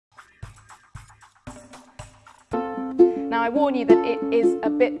Now I warn you that it is a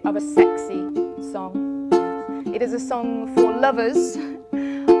bit of a sexy song. It is a song for lovers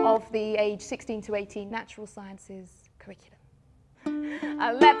of the age 16 to 18 natural sciences curriculum.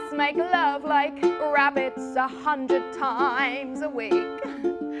 Let's make love like rabbits 100 times a week.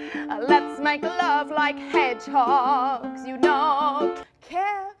 Let's make love like hedgehogs, you know,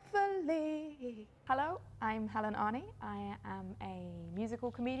 carefully. Hello, I'm Helen Arney. I am a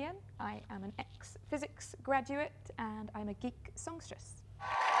musical comedian. I am an ex-physics graduate and I'm a geek songstress.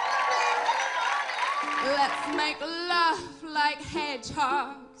 Let's make love like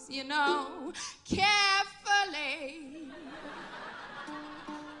hedgehogs, you know, carefully.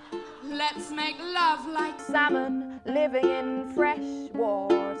 Let's make love like salmon living in fresh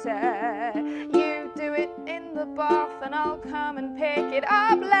water. You do it in the bath and I'll come and pick it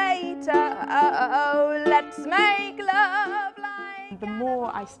up later. Oh, let's make love like... The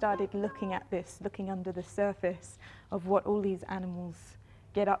more I started looking at this, looking under the surface of what all these animals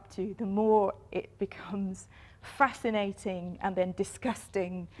get up to, the more it becomes fascinating and then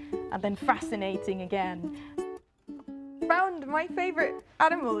disgusting and then fascinating again. Found my favourite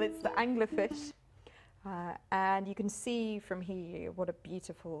animal, it's the anglerfish. And you can see from here what a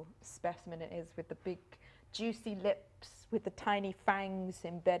beautiful specimen it is, with the big juicy lips, with the tiny fangs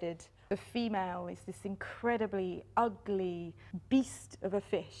embedded. The female is this incredibly ugly beast of a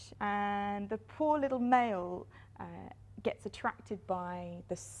fish, and the poor little male gets attracted by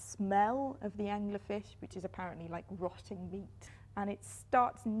the smell of the anglerfish, which is apparently like rotting meat. And it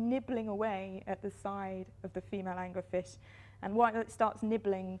starts nibbling away at the side of the female anglerfish. And while it starts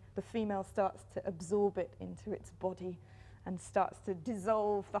nibbling, the female starts to absorb it into its body and starts to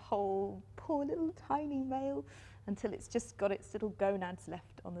dissolve the whole poor little tiny male until it's just got its little gonads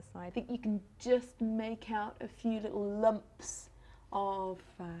left on the side. I think you can just make out a few little lumps of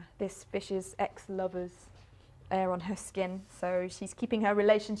this fish's ex-lover's air on her skin. So she's keeping her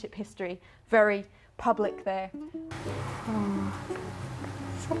relationship history very public there. Oh,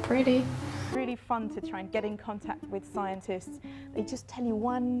 so pretty. Really fun to try and get in contact with scientists. They just tell you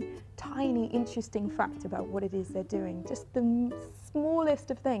one tiny interesting fact about what it is they're doing, just the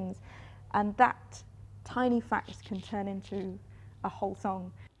smallest of things, and that tiny fact can turn into a whole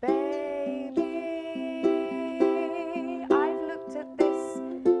song. Baby, I've looked at this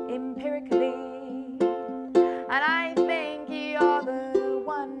empirically, and I think you're the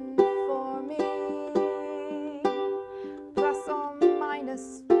one for me. Plus or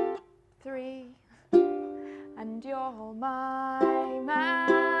minus 3, and you're my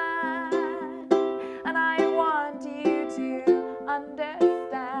man, and I want you to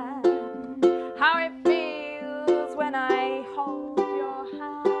understand how it feels when I hold your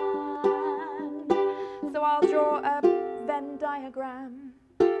hand. So I'll draw a Venn diagram.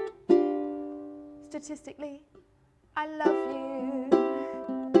 Statistically, I love you,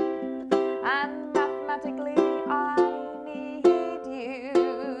 and mathematically I need you,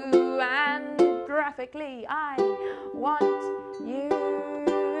 and graphically I want you,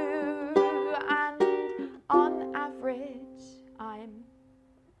 and on average I'm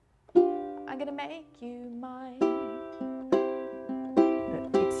gonna make you mine.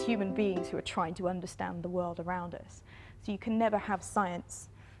 It's human beings who are trying to understand the world around us. So you can never have science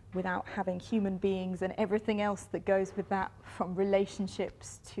without having human beings and everything else that goes with that, from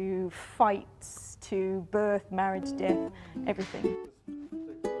relationships to fights to birth, marriage, death, everything.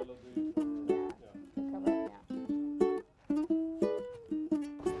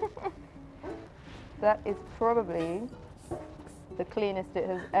 That is probably the cleanest it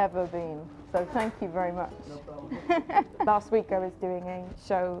has ever been. So thank you very much. Last week I was doing a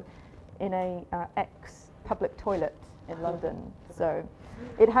show in a ex-public toilet in London. So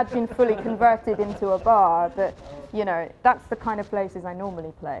it had been fully converted into a bar, but you know, that's the kind of places I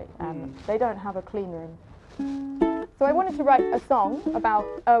normally play, and they don't have a clean room. So I wanted to write a song about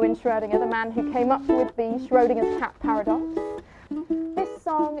Erwin Schrödinger, the man who came up with the Schrodinger's cat paradox. This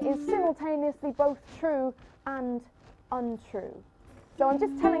song is simultaneously both true and untrue. So I'm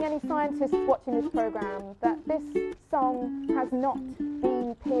just telling any scientists watching this program that this song has not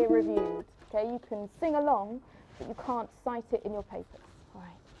been peer-reviewed. Okay, you can sing along, but you can't cite it in your papers. All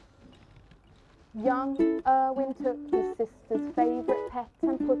right. Young Erwin took his sister's favourite pet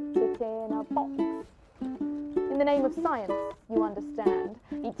and put it in a box. In the name of science, you understand.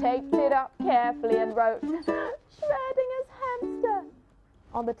 He taped it up carefully and wrote Schrodinger's hamster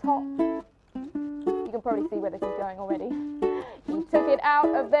on the top. You can probably see where this is going already. He took it out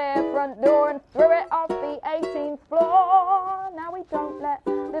of their front door and threw it off the 18th floor. Now we don't let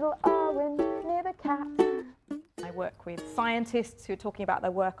little Erwin near the cat. I I work with scientists who are talking about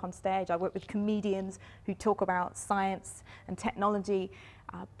their work on stage. I work with comedians who talk about science and technology.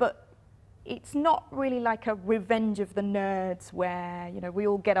 But it's not really like a revenge of the nerds where, you know, we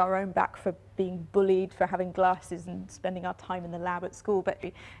all get our own back for being bullied for having glasses and spending our time in the lab at school. But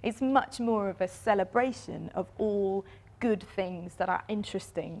it's much more of a celebration of all good things that are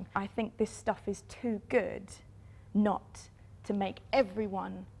interesting. I think this stuff is too good not to make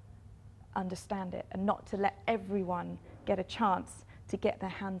everyone understand it and not to let everyone get a chance to get their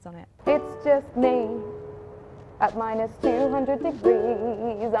hands on it. It's just me at minus 200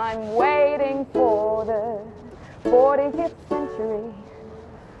 degrees. I'm waiting for the 40th century.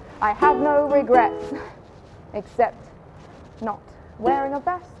 I have no regrets except not wearing a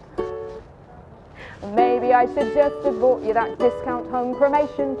vest. Maybe I should just have bought you that discount home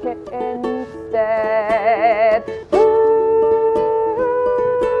cremation kit instead.